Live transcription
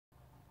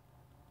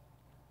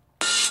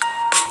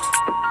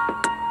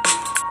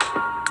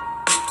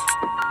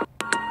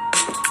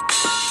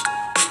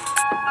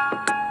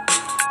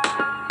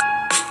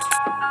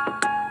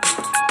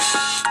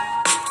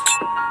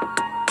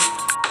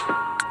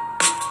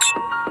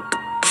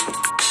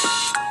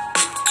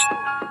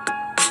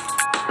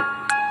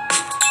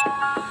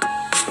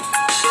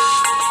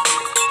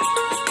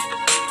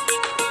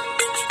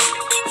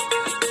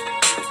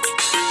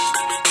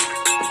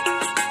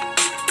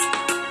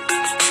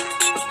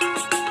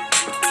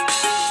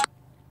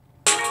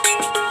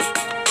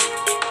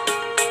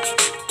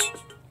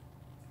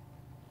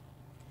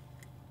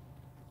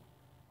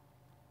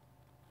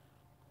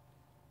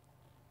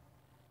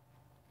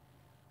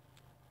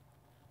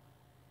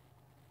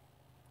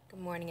Good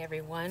morning,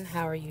 everyone.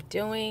 How are you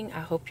doing? I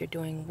hope you're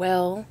doing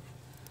well.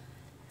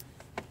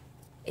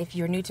 If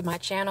you're new to my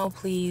channel,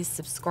 please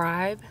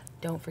subscribe.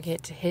 Don't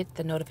forget to hit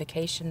the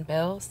notification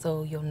bell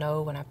so you'll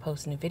know when I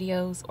post new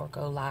videos or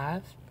go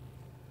live.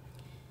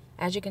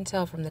 As you can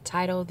tell from the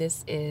title,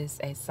 this is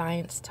a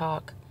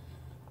Sciencetalk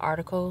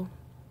article.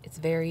 It's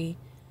very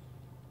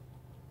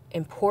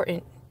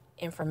important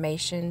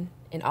information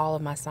in all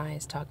of my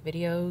Sciencetalk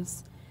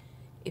videos.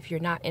 If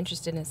you're not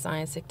interested in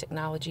science and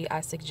technology,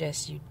 I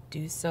suggest you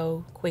do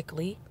so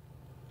quickly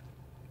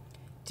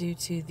due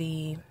to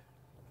the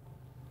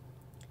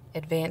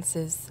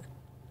advances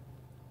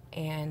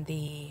and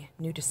the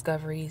new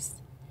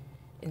discoveries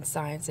in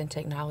science and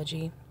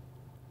technology,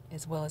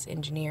 as well as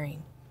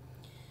engineering.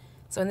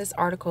 So in this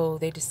article,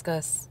 they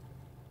discuss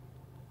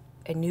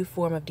a new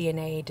form of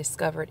DNA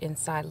discovered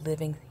inside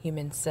living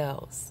human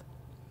cells.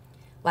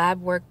 Lab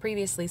work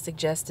previously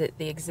suggested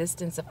the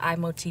existence of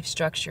iMOTIF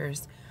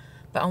structures,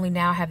 but only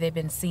now have they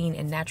been seen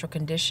in natural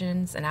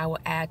conditions, and I will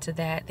add to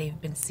that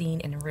they've been seen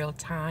in real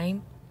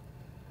time,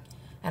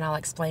 and I'll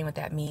explain what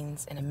that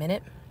means in a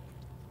minute.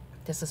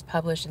 This was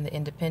published in The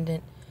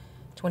Independent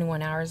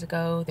 21 hours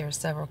ago. There are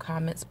several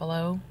comments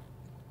below.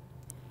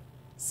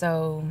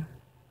 So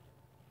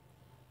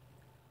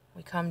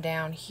we come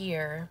down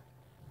here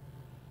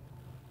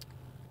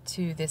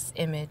to this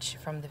image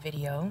from the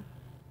video,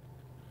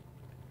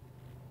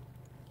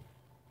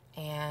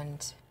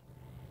 and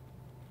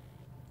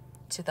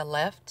to the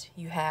left,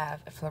 you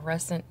have a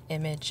fluorescent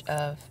image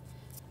of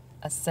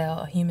a cell,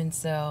 a human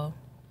cell.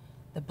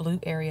 The blue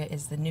area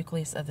is the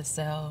nucleus of the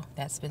cell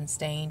that's been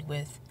stained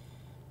with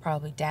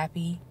probably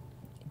DAPI,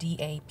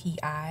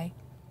 D-A-P-I,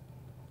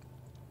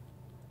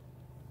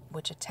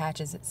 which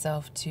attaches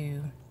itself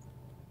to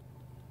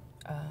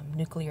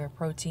nuclear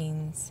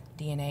proteins,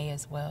 DNA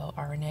as well,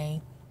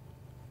 RNA.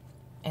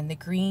 And the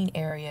green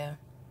area,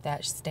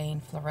 that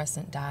stained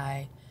fluorescent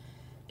dye,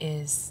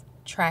 is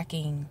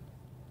tracking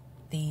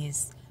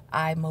these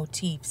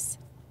iMOTIFs,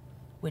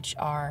 which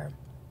are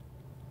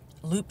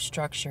loop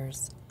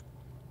structures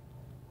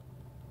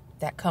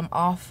that come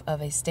off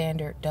of a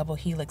standard double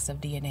helix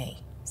of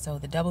DNA. So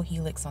the double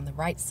helix on the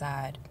right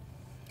side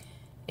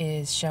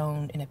is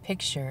shown in a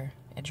picture,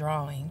 a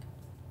drawing,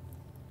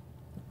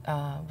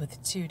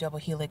 with two double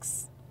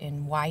helix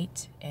in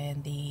white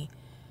and the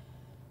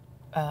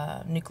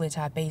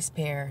nucleotide base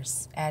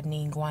pairs,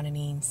 adenine,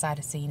 guanine,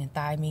 cytosine, and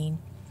thymine,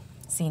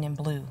 seen in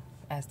blue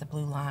as the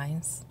blue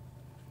lines.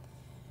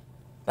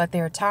 But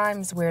there are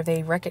times where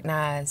they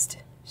recognized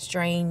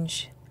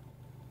strange,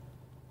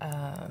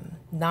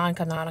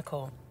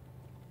 non-canonical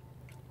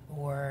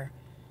or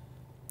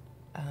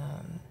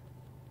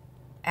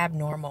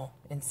abnormal,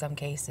 in some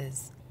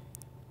cases,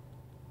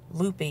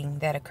 looping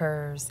that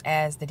occurs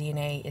as the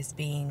DNA is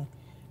being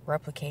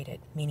replicated,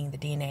 meaning the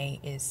DNA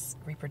is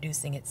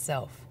reproducing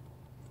itself.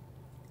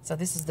 So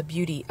this is the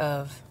beauty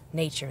of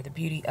nature, the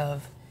beauty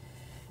of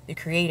the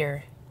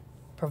Creator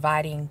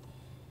providing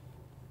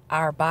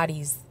our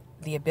bodies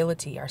the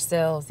ability, our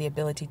cells, the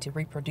ability to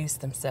reproduce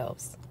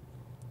themselves.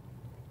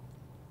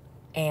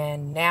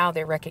 And now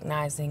they're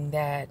recognizing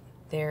that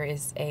there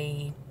is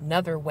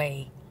another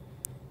way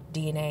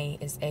DNA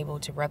is able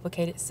to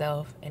replicate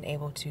itself and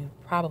able to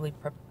probably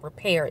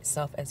repair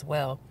itself as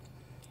well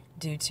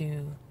due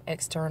to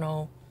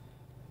external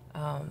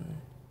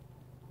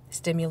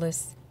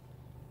stimulus,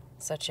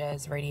 such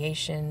as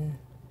radiation,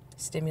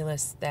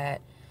 stimulus that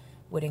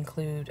would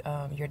include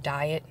your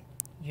diet,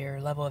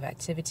 your level of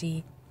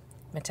activity,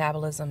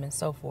 metabolism, and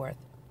so forth.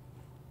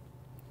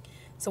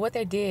 So what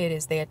they did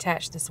is they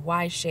attached this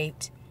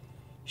Y-shaped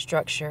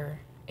structure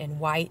in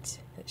white,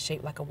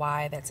 shaped like a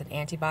Y, that's an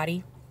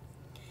antibody.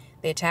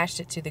 They attached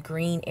it to the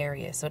green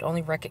area, so it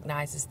only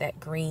recognizes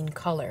that green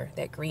color,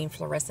 that green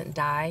fluorescent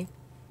dye,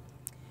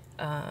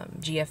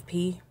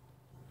 GFP,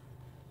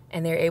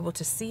 and they're able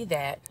to see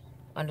that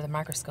under the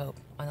microscope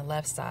on the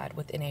left side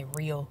within a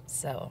real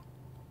cell.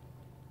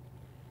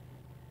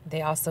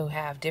 They also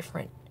have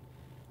different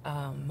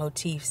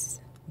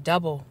motifs,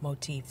 double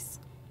motifs,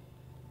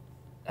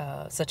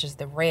 such as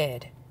the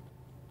red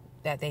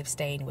that they've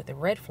stained with the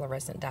red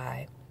fluorescent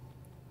dye,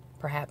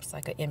 perhaps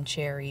like a M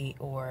cherry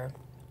or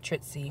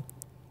Tritsy,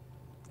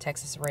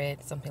 Texas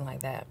red, something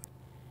like that.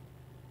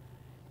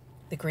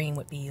 The green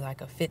would be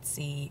like a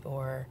Fitzy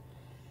or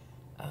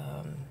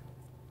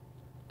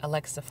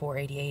Alexa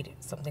 488,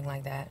 something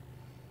like that.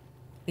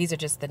 These are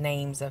just the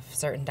names of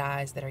certain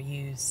dyes that are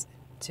used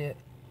to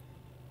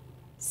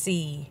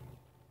see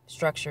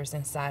structures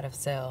inside of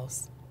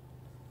cells.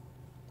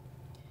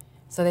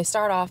 So they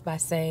start off by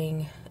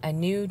saying a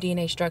new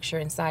DNA structure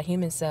inside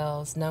human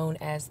cells known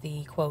as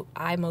the, quote,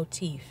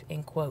 iMOTIF,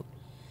 end quote,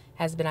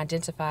 has been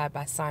identified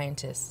by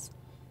scientists.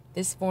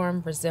 This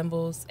form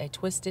resembles a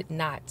twisted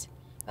knot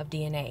of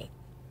DNA.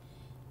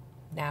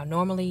 Now,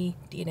 normally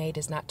DNA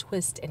does not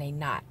twist in a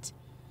knot.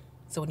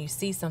 So when you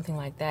see something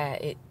like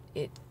that, it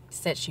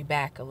sets you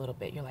back a little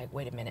bit. You're like,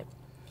 wait a minute.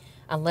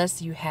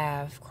 Unless you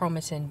have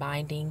chromatin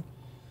binding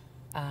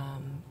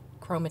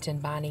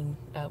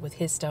with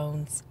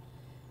histones,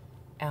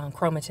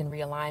 chromatin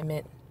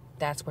realignment,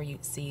 that's where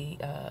you'd see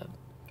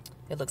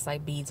it looks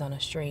like beads on a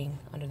string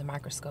under the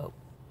microscope.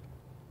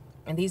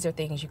 And these are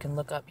things you can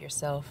look up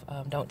yourself.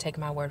 Don't take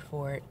my word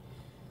for it.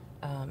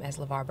 As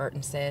LeVar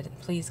Burton said,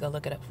 please go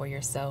look it up for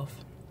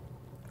yourself.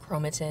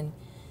 Chromatin,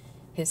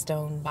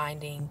 histone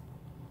binding,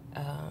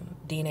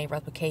 DNA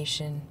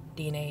replication,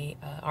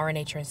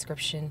 RNA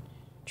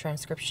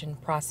transcription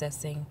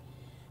processing,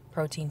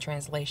 protein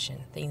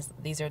translation.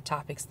 These are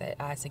topics that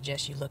I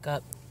suggest you look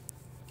up.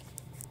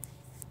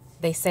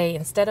 They say,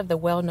 instead of the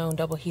well-known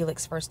double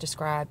helix first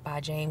described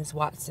by James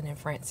Watson and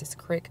Francis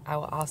Crick, I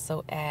will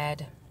also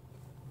add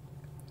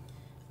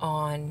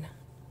on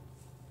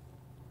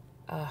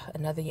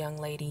another young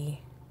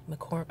lady,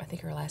 I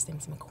think her last name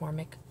is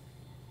McCormick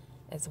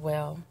as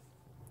well.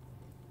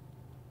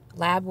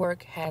 Lab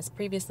work has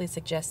previously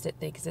suggested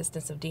the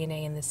existence of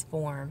DNA in this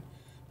form,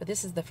 but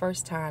this is the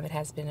first time it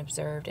has been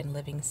observed in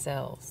living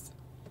cells.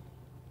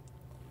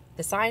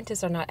 The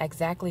scientists are not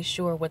exactly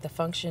sure what the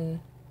function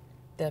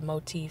the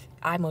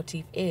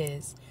iMOTIF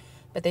is,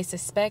 but they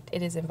suspect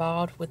it is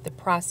involved with the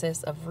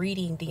process of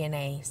reading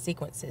DNA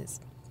sequences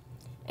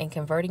and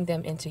converting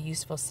them into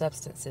useful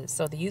substances.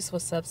 So the useful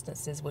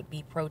substances would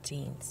be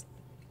proteins,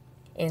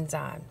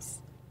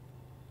 enzymes.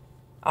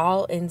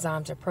 All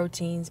enzymes are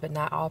proteins, but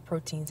not all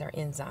proteins are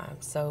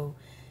enzymes. So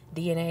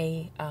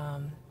DNA,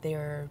 there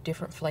are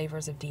different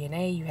flavors of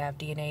DNA. You have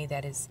DNA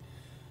that is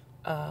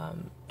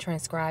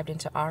transcribed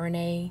into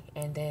RNA,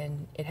 and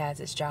then it has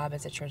its job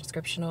as a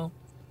transcriptional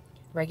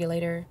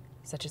regulator,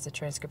 such as a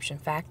transcription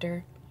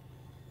factor.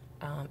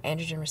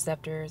 Androgen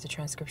receptor is a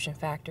transcription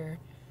factor,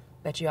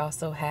 but you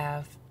also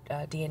have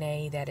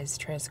DNA that is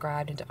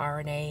transcribed into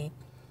RNA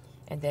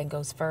and then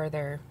goes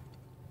further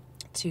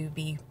to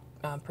be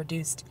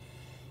produced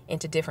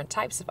into different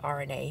types of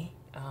RNA,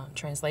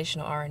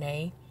 translational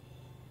RNA,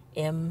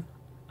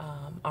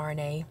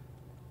 mRNA.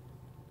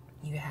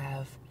 You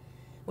have,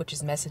 which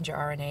is messenger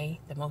RNA,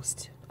 the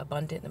most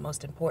abundant, the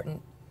most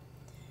important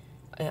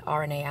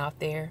RNA out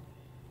there.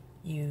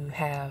 You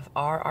have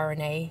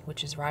rRNA,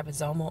 which is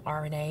ribosomal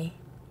RNA.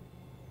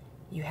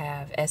 You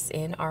have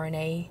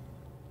snRNA,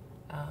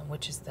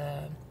 which is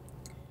the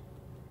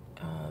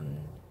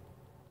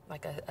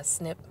like a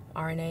SNP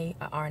RNA,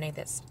 a RNA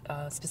that's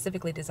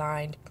specifically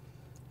designed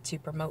to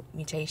promote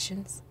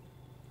mutations.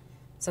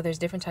 So there's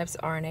different types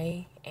of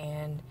RNA,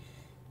 and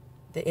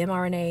the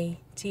mRNA,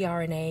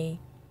 tRNA,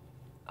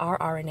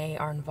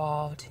 rRNA are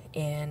involved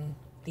in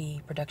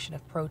the production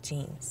of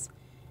proteins.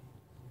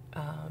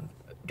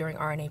 During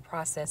mRNA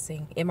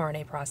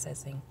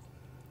processing,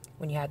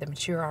 when you have the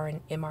mature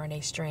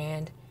mRNA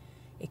strand,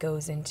 it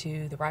goes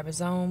into the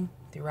ribosome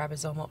through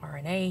ribosomal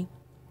RNA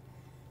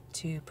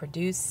to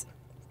produce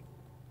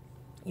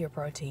your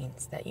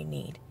proteins that you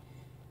need.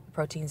 The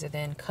proteins are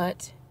then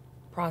cut,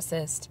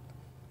 processed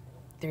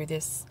through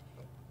this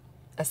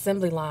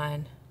assembly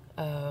line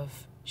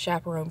of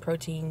chaperone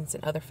proteins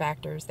and other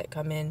factors that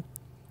come in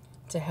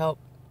to help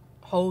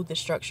hold the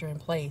structure in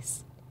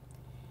place.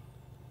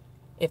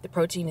 If the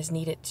protein is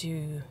needed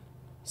to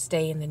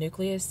stay in the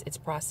nucleus, it's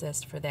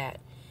processed for that.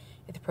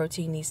 If the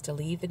protein needs to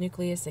leave the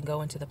nucleus and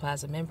go into the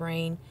plasma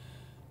membrane,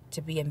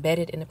 to be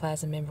embedded in the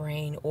plasma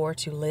membrane, or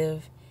to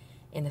live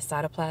in the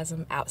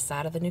cytoplasm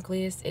outside of the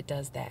nucleus, it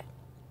does that.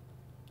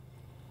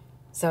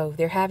 So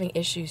they're having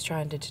issues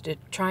trying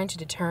to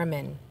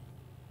determine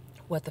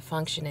what the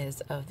function is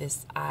of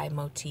this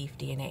iMOTIF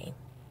DNA.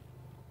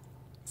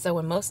 So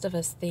when most of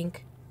us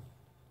think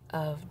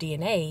of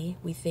DNA,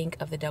 we think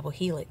of the double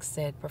helix,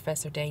 said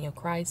Professor Daniel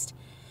Christ,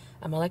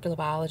 a molecular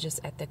biologist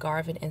at the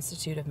Garvin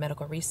Institute of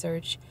Medical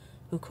Research,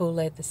 who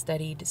co-led the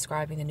study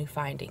describing the new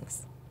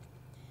findings.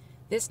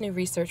 This new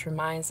research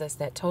reminds us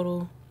that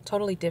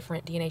totally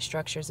different DNA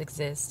structures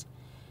exist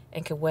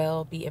and could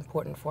well be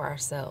important for our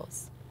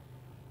cells.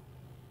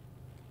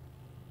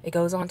 It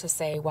goes on to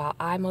say, while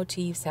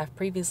iMOTIFs have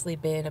previously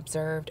been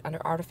observed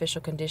under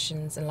artificial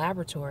conditions in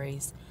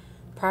laboratories,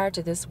 prior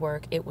to this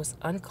work, it was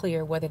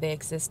unclear whether they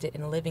existed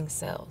in living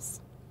cells.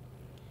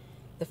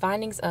 The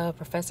findings of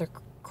Professor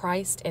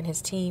Christ and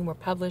his team were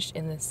published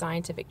in the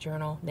scientific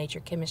journal Nature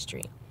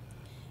Chemistry,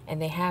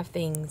 and they have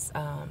things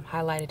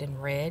highlighted in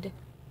red.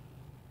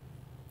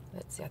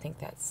 Let's see, I think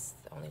that's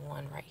the only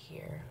one right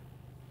here.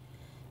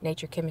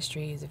 Nature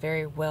Chemistry is a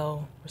very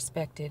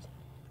well-respected,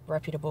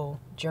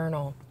 reputable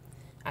journal.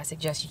 I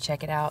suggest you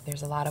check it out.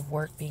 There's a lot of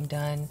work being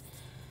done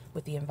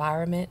with the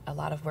environment, a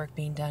lot of work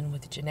being done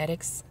with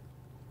genetics.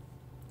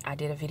 I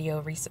did a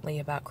video recently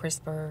about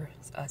CRISPR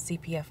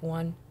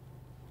CPF1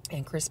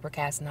 and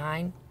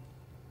CRISPR-Cas9.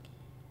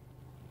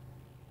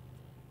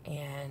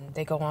 And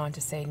they go on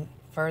to say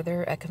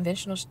further, a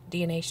conventional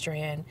DNA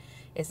strand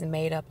is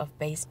made up of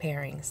base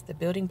pairings. The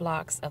building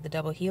blocks of the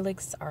double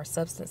helix are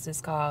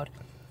substances called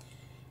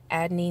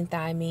adenine,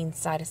 thymine,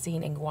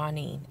 cytosine, and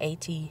guanine, A,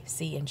 T,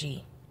 C, and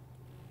G.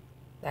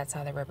 That's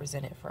how they're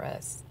represented for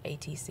us, A,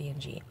 T, C,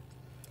 and G.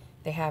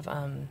 They have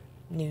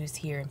news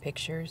here and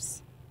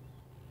pictures.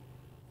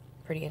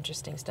 Pretty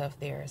interesting stuff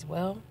there as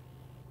well.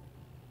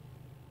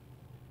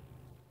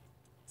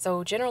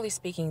 So generally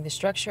speaking, the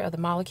structure of the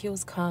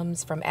molecules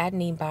comes from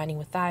adenine binding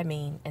with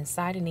thymine and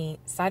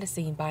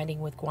cytosine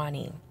binding with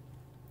guanine.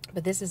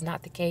 But this is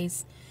not the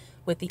case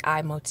with the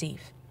iMOTIF.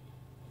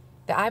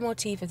 The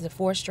iMOTIF is a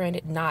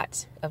four-stranded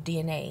knot of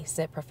DNA,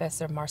 said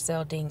Professor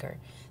Marcel Dinger,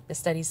 the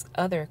study's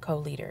other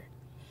co-leader.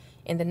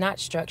 In the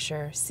knot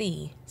structure,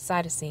 C,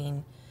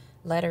 cytosine,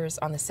 letters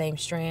on the same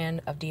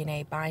strand of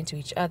DNA bind to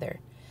each other.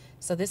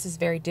 So this is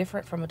very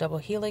different from a double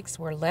helix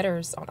where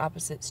letters on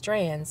opposite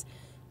strands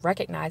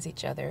recognize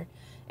each other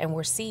and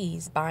where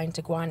C's bind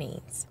to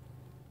guanines.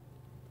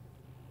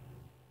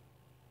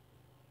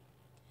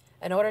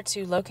 In order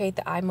to locate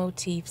the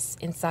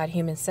iMOTIFs inside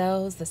human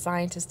cells, the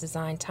scientists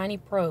designed tiny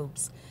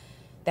probes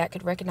that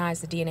could recognize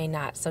the DNA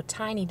knot. So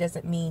tiny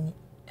doesn't mean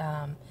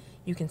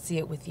you can see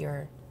it with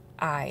your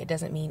eye. It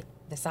doesn't mean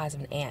the size of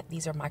an ant.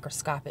 These are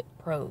microscopic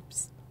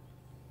probes.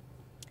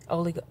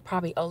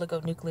 Probably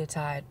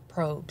oligonucleotide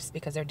probes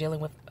because they're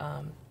dealing with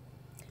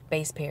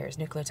base pairs,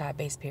 nucleotide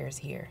base pairs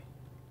here.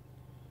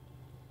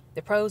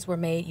 The probes were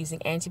made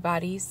using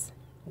antibodies,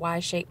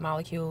 Y-shaped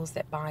molecules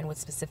that bind with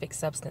specific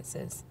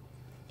substances.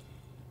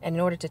 And in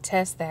order to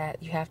test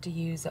that, you have to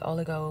use the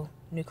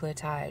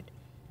oligonucleotide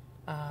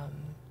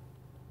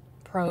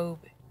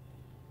probe,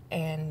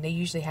 and they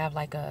usually have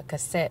like a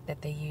cassette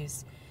that they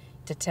use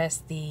to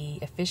test the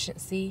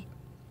efficiency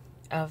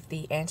of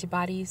the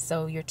antibodies.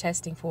 So you're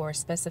testing for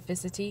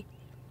specificity,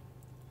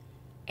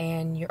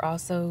 and you're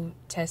also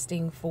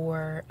testing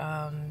for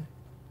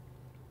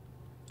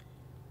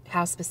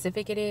how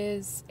specific it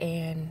is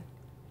and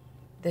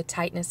the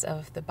tightness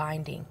of the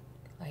binding.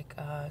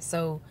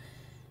 So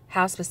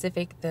how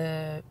specific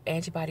the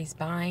antibodies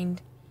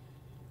bind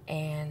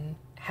and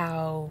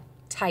how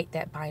tight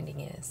that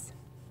binding is.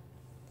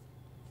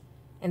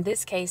 In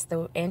this case,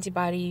 the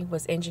antibody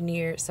was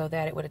engineered so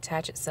that it would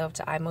attach itself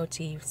to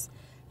iMOTIFs,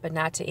 but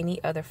not to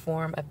any other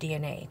form of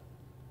DNA.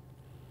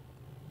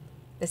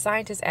 The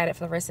scientists added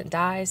fluorescent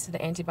dyes to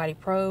the antibody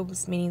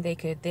probes, meaning they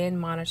could then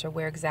monitor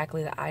where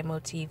exactly the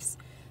iMOTIFs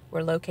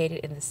were located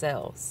in the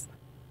cells.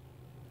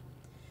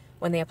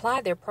 When they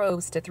applied their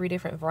probes to 3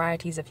 different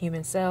varieties of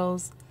human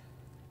cells,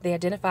 they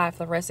identified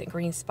fluorescent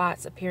green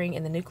spots appearing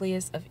in the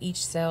nucleus of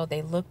each cell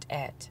they looked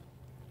at.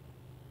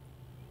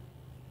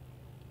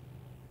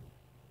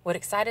 What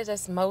excited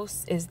us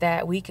most is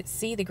that we could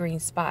see the green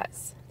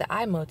spots, the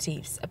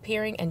iMOTIFs,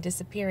 appearing and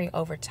disappearing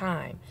over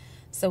time,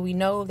 so we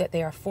know that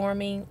they are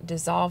forming,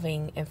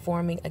 dissolving, and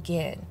forming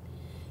again,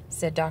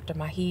 said Dr.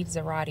 Mahid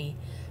Zarati,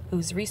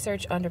 whose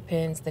research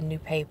underpins the new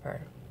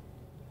paper.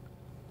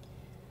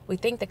 We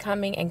think the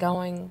coming and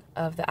going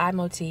of the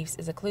iMOTIFs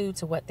is a clue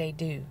to what they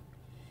do.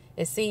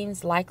 It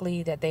seems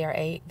likely that they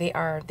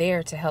are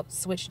there to help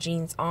switch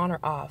genes on or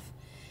off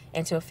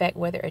and to affect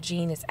whether a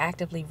gene is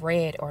actively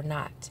read or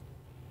not.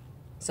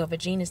 So if a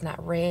gene is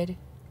not read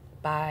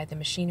by the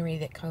machinery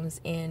that comes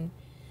in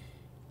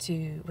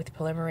with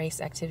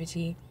polymerase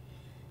activity,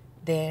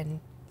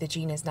 then the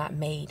gene is not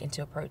made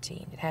into a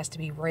protein. It has to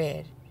be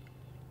read,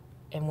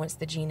 and once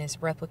the gene is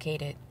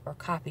replicated or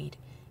copied,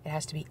 it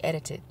has to be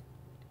edited.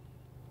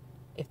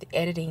 If the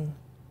editing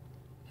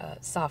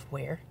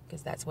software,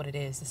 because that's what it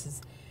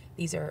is,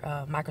 these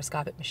are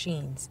microscopic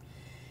machines.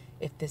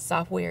 If the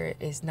software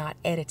is not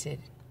edited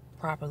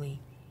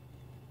properly,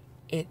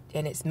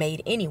 and it's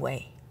made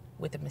anyway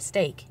with a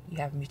mistake, you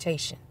have a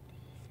mutation.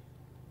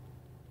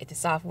 If the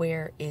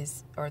software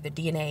is, or the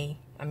DNA,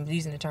 I'm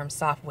using the term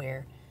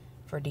software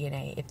for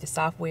DNA, if the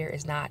software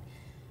is not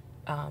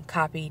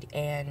copied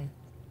and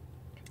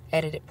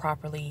edited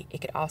properly,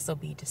 it could also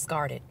be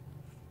discarded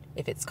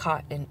if it's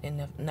caught in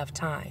enough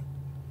time.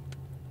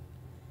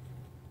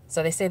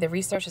 So they say the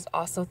researchers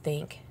also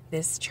think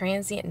this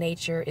transient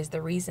nature is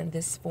the reason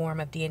this form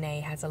of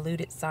DNA has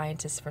eluded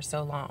scientists for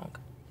so long.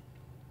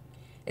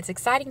 It's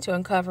exciting to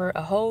uncover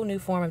a whole new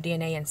form of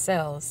DNA in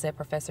cells, said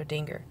Professor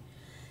Dinger.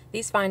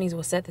 These findings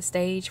will set the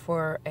stage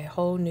for a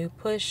whole new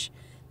push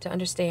to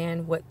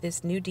understand what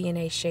this new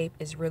DNA shape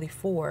is really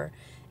for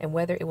and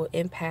whether it will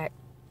impact,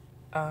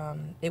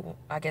 it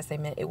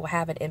will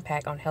have an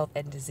impact on health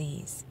and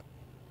disease.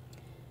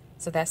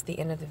 So that's the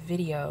end of the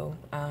video,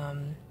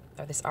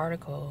 or this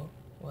article,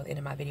 well, the end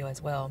of my video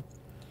as well.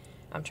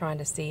 I'm trying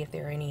to see if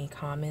there are any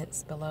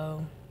comments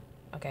below.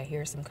 Okay,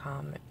 here's some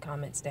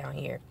comments down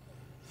here.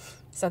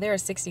 So there are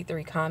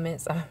 63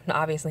 comments. I'm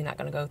obviously not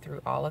going to go through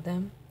all of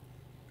them.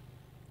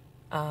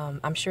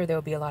 I'm sure there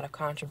will be a lot of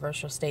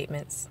controversial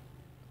statements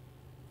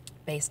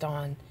based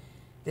on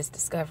this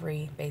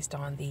discovery, based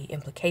on the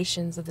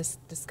implications of this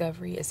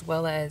discovery, as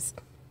well as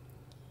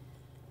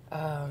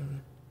I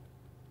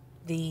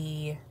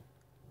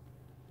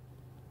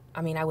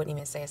wouldn't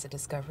even say it's a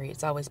discovery.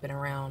 It's always been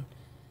around,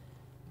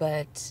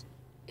 but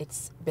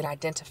it's been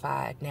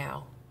identified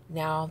now.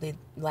 Now the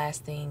next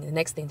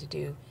thing to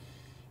do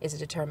is to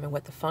determine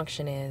what the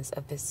function is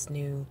of this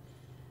new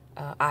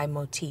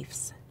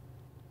iMOTIFs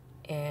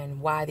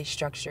and why these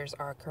structures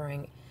are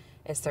occurring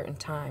at certain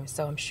times.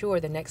 So I'm sure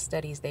the next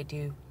studies they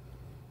do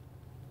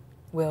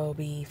will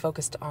be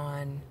focused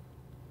on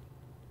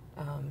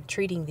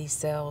treating these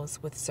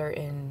cells with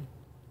certain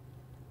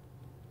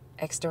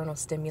external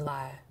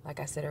stimuli, like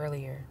I said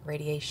earlier,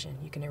 radiation.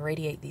 You can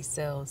irradiate these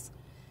cells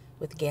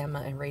with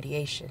gamma and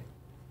radiation.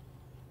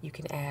 You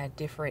can add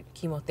different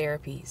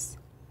chemotherapies.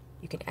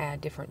 You can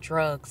add different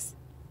drugs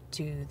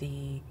to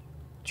the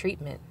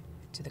treatment,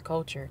 to the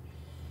culture,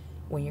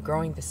 when you're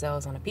growing the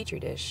cells on a petri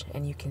dish,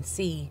 and you can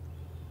see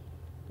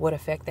what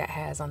effect that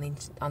has on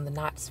the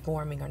knots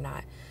forming or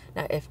not.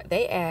 Now, if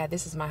they add,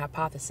 this is my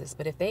hypothesis,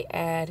 but if they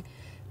add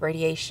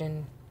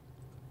radiation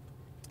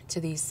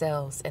to these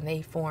cells and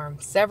they form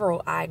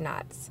several eye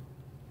knots,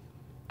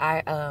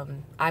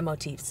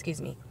 iMOTIFs,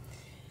 excuse me,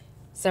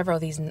 several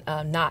of these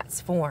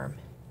knots form,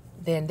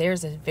 then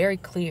there's a very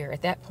clear,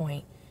 at that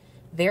point,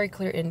 very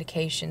clear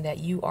indication that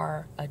you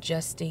are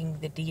adjusting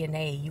the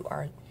DNA. You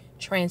are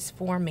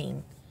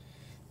transforming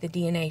the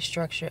DNA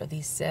structure of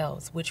these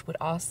cells, which would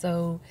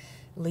also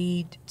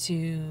lead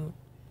to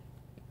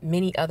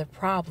many other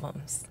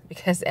problems,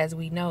 because as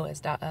we know,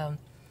 as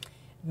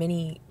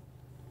many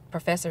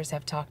professors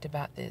have talked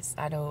about this.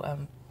 I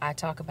know I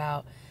talk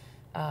about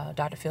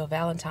Dr. Phil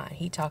Valentine.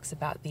 He talks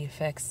about the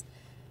effects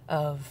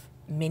of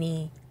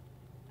many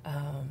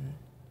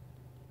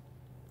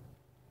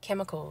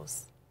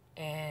chemicals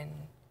and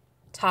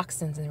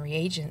toxins and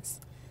reagents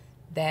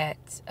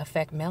that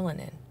affect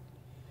melanin.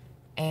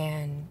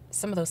 And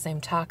some of those same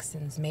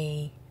toxins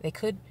they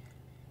could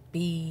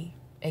be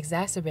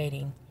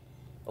exacerbating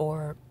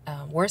or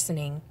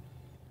worsening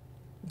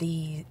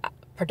the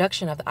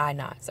production of the eye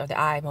knots, or the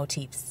eye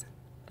motifs.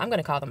 I'm going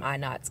to call them eye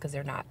knots because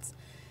they're knots.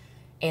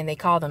 And I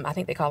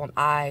think they call them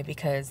eye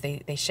because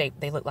they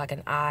look like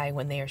an eye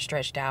when they are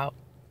stretched out.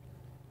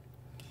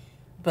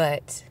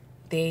 But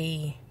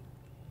the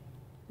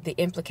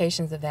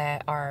implications of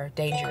that are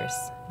dangerous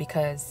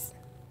because,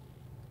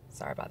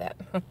 sorry about that.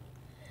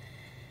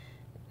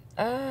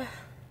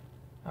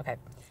 Okay.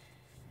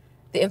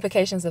 The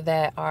implications of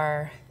that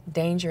are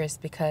dangerous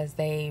because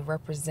they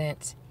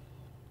represent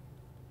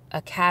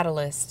a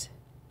catalyst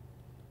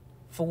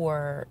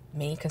for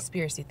many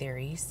conspiracy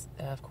theories,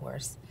 of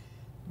course,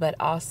 but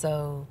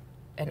also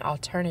an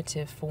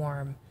alternative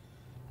form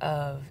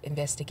of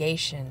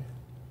investigation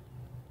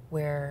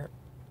where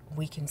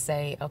we can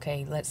say,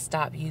 okay, let's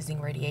stop using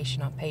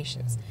radiation on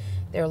patients.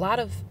 There are a lot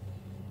of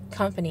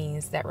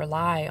companies that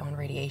rely on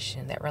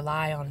radiation, that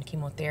rely on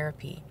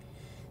chemotherapy.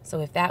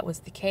 So if that was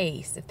the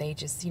case, if they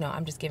just,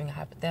 I'm just giving a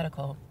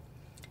hypothetical,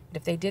 but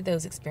if they did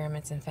those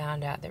experiments and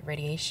found out that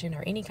radiation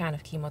or any kind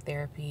of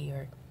chemotherapy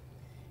or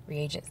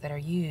reagents that are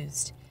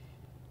used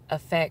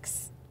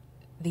affects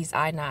these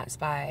eye knots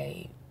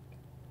by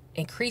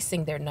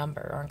increasing their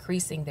number or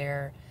increasing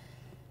their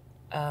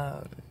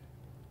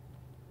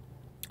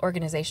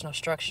organizational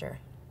structure,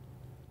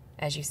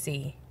 as you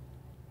see,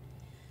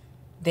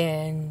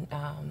 then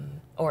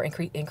or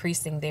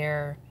increasing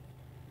their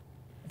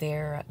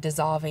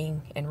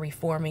dissolving and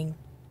reforming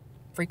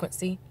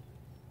frequency,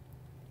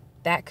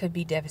 that could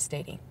be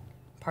devastating,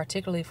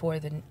 particularly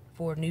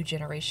for new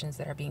generations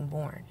that are being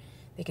born.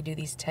 They could do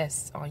these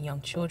tests on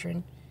young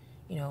children,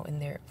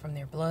 from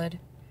their blood.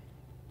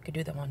 Could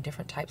do them on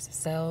different types of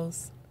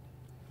cells.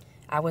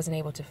 I wasn't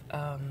able to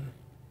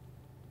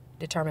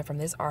determine from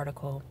this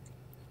article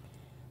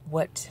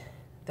what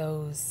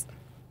those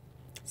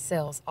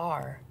cells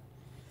are,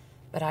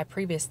 but I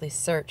previously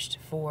searched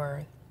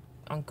for,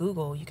 on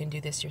Google, you can do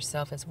this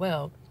yourself as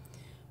well,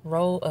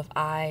 role of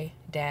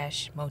eye-motifs.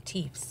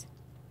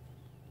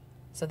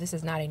 So this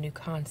is not a new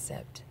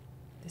concept.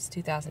 This is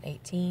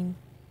 2018.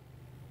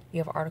 You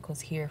have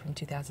articles here from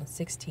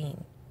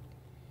 2016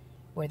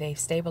 where they've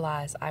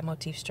stabilized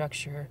iMOTIF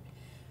structure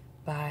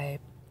by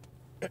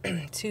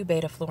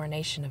 2-beta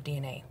fluorination of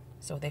DNA.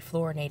 So they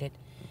fluorinated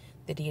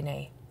the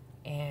DNA.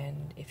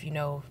 And if you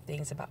know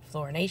things about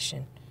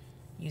fluorination,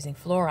 using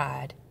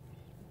fluoride,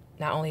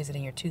 not only is it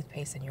in your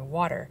toothpaste and your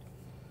water,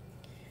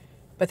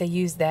 but they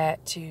use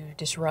that to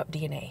disrupt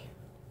DNA.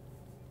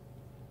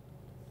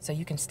 So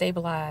you can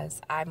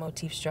stabilize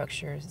iMOTIF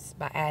structures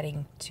by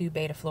adding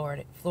 2-beta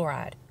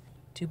fluoride,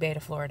 2-beta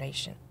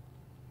fluorination.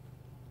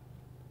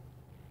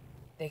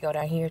 They go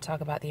down here,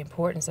 talk about the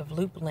importance of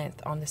loop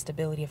length on the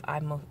stability of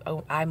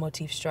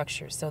iMOTIF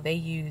structures. So they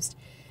used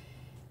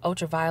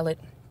ultraviolet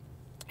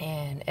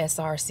and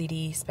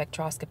SRCD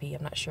spectroscopy.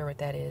 I'm not sure what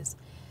that is,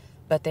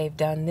 but they've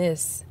done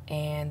this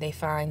and they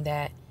find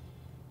that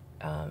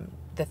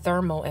the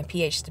thermal and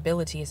pH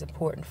stability is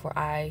important for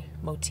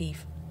iMOTIF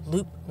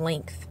loop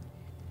length.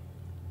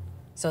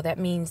 So that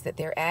means that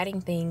they're adding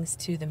things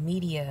to the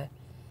media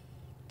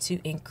to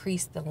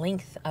increase the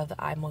length of the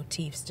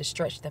iMOTIFs, to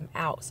stretch them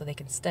out so they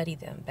can study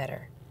them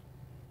better.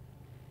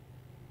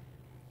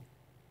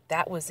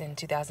 That was in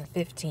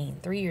 2015,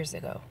 3 years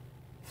ago.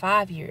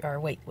 5 years, or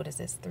wait, what is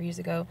this? 3 years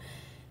ago?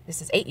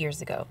 This is 8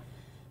 years ago.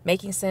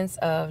 Making sense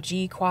of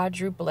G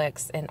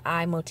quadruplex and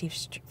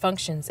iMOTIF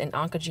functions in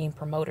oncogene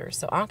promoters.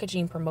 So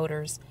oncogene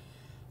promoters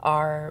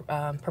are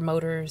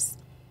promoters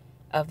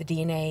of the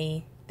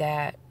DNA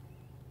that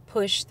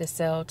push the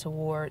cell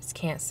towards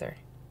cancer.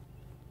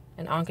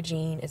 An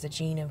oncogene is a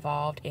gene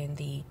involved in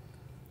the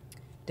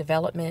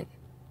development,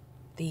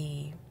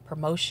 the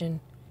promotion,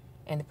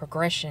 and the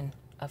progression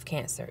of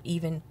cancer,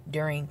 even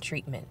during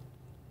treatment.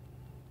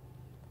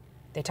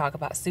 They talk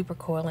about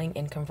supercoiling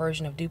and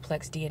conversion of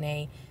duplex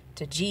DNA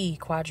to G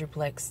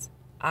quadruplex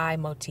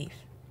iMOTIF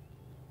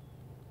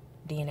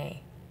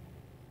DNA.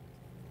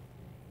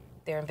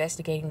 They're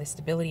investigating the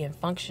stability and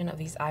function of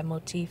these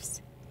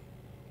iMOTIFs.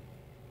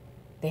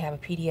 They have a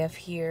PDF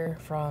here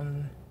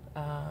from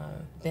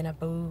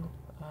Benabu.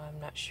 I'm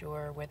not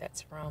sure where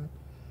that's from.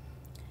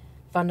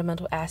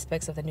 Fundamental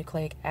aspects of the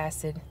nucleic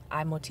acid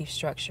iMOTIF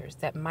structures.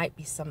 That might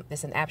be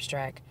it's an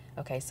abstract.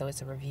 Okay, so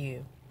it's a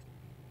review.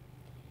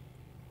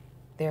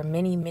 There are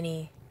many,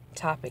 many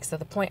topics. So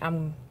the point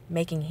I'm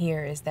making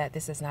here is that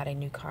this is not a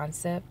new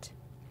concept.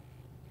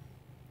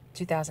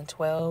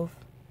 2012,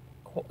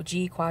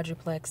 G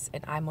quadruplex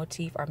and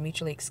iMOTIF are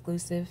mutually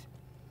exclusive,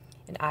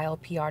 and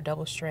ILP are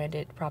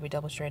double-stranded, probably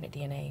double-stranded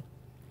DNA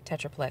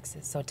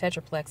tetraplexes. So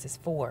tetraplex is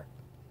 4.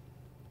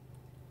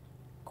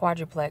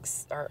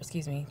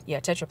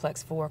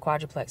 Tetraplex 4,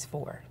 quadruplex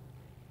 4.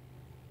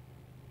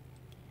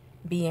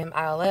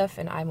 BM-ILF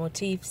and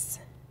iMOTIFs,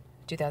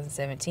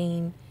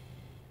 2017.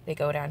 They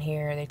go down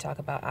here, they talk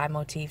about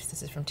iMOTIFs.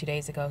 This is from 2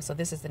 days ago. So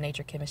this is the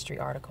Nature Chemistry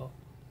article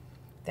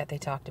that they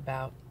talked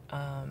about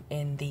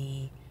in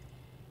the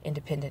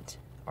Independent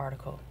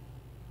article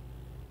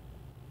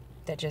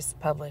that just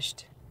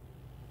published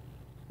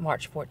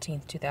March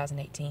 14th,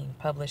 2018.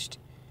 Published,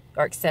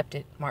 or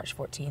accepted March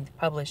 14th,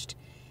 published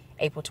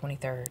April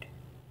 23rd.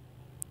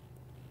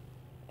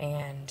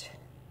 And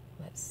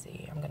let's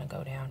see, I'm going to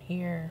go down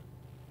here.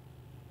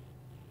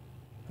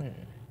 Let's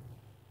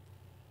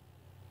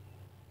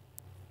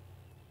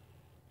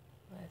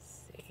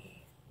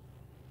see.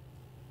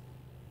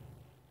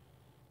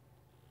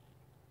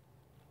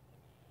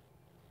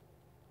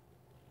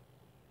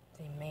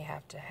 They may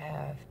have to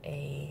have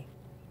a...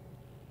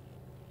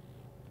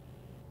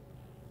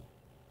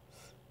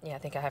 Yeah, I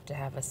think I have to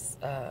have a...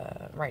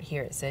 right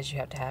here it says you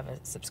have to have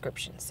a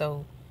subscription.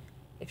 So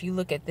if you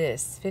look at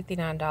this,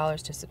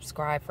 $59 to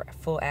subscribe for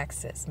full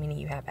access, meaning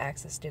you have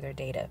access to their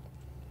data.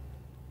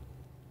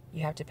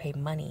 You have to pay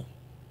money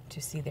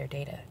to see their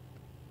data.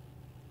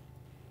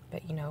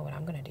 But you know what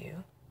I'm going to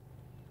do,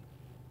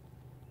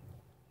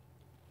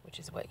 which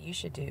is what you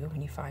should do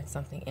when you find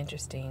something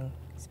interesting,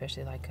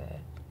 especially like a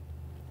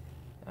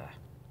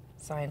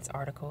science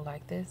article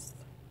like this,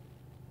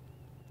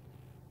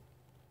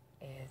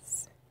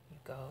 is you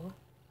go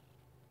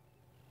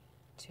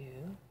to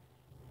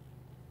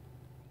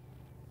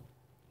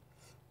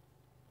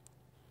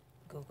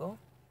Google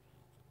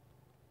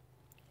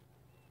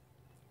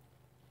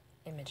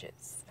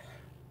images,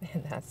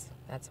 and that's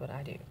what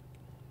I do.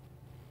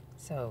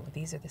 So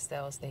these are the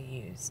cells they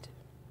used.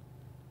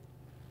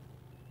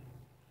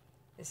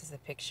 This is a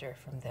picture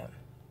from them,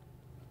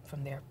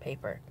 from their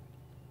paper.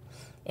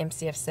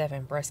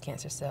 MCF7, breast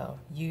cancer cell.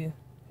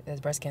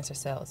 There's breast cancer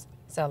cells,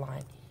 cell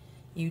line.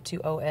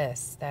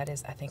 U2OS, that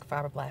is, I think,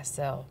 fibroblast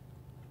cell.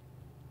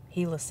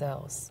 HeLa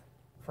cells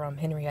from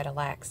Henrietta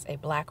Lacks, a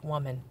black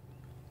woman.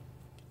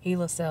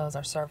 HeLa cells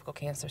are cervical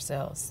cancer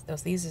cells.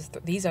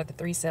 These are the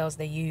 3 cells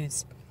they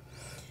use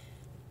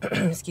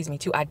excuse me,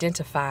 to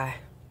identify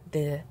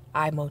the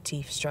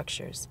iMOTIF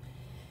structures.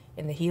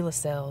 In the HeLa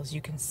cells,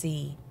 you can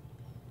see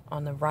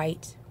on the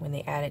right when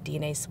they added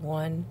DNase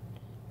 1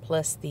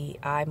 plus the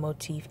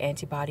iMOTIF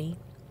antibody,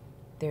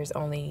 there's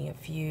only a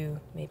few,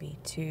 maybe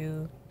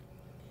 2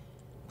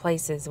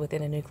 places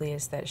within a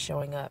nucleus that's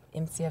showing up.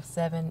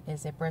 MCF7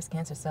 is a breast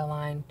cancer cell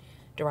line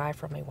derived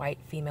from a white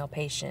female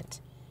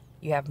patient.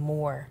 You have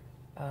more.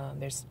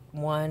 There's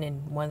 1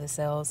 in one of the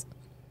cells,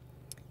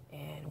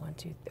 and 1,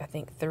 2, I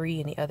think 3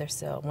 in the other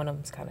cell. One of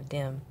them's kind of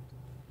dim.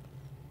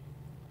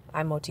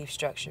 iMOTIF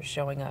structure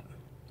showing up.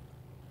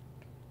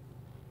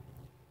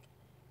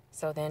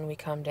 So then we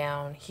come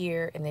down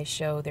here and they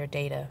show their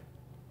data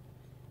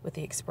with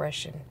the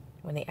expression.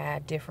 When they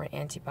add different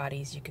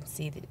antibodies, you can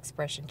see the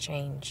expression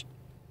change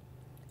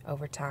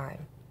over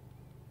time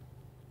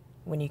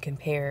when you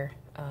compare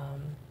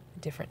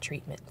different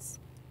treatments.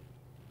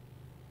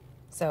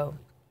 So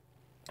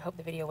I hope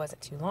the video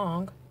wasn't too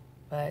long,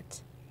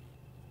 but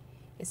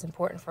it's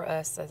important for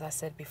us, as I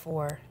said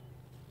before,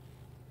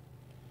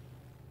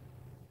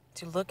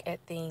 to look at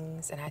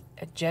things, and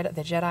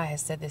the Jedi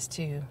has said this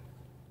too,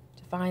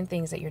 to find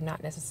things that you're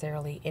not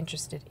necessarily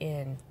interested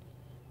in.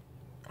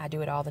 I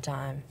do it all the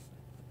time,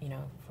 you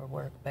know, for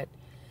work, but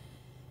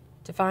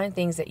to find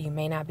things that you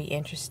may not be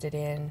interested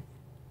in,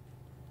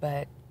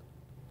 but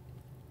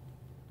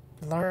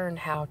learn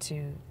how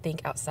to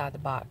think outside the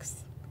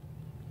box.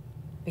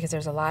 Because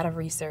there's a lot of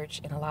research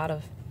and a lot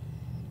of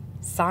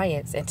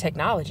science and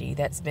technology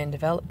that's been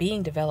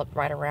being developed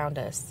right around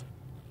us.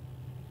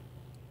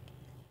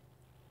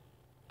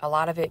 A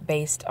lot of it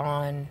based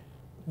on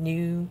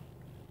new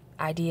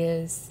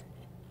ideas,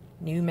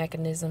 new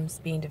mechanisms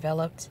being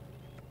developed,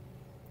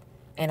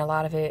 and a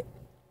lot of it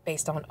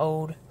based on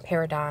old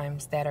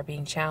paradigms that are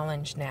being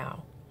challenged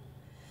now.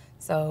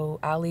 So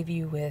I'll leave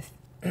you with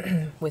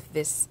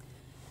this.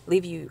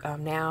 Leave you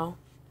now.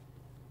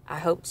 I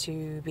hope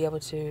to be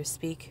able to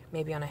speak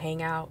maybe on a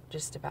hangout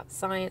just about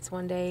science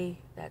one day.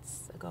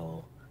 That's a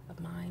goal of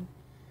mine.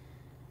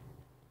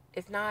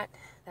 If not,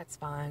 that's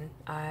fine.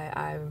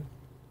 I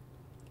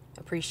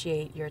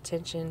appreciate your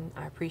attention.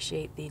 I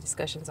appreciate the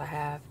discussions I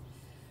have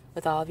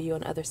with all of you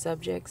on other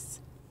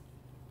subjects.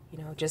 You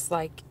know, just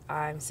like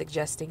I'm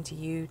suggesting to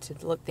you to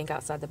think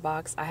outside the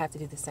box, I have to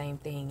do the same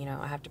thing. You know,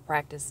 I have to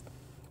practice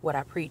what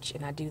I preach,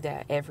 and I do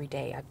that every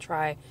day. I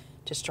try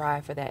to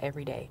strive for that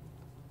every day.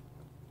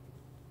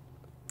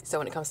 So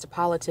when it comes to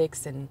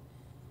politics and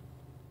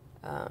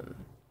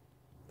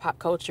pop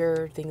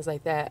culture, things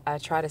like that, I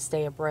try to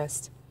stay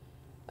abreast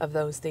of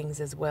those things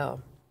as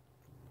well.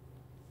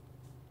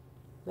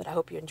 But I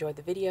hope you enjoyed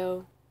the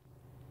video.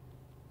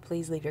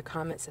 Please leave your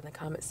comments in the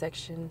comment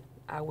section.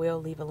 I will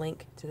leave a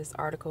link to this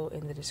article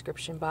in the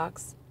description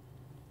box.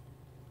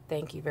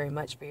 Thank you very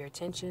much for your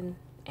attention,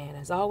 and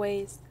as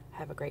always,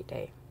 have a great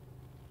day.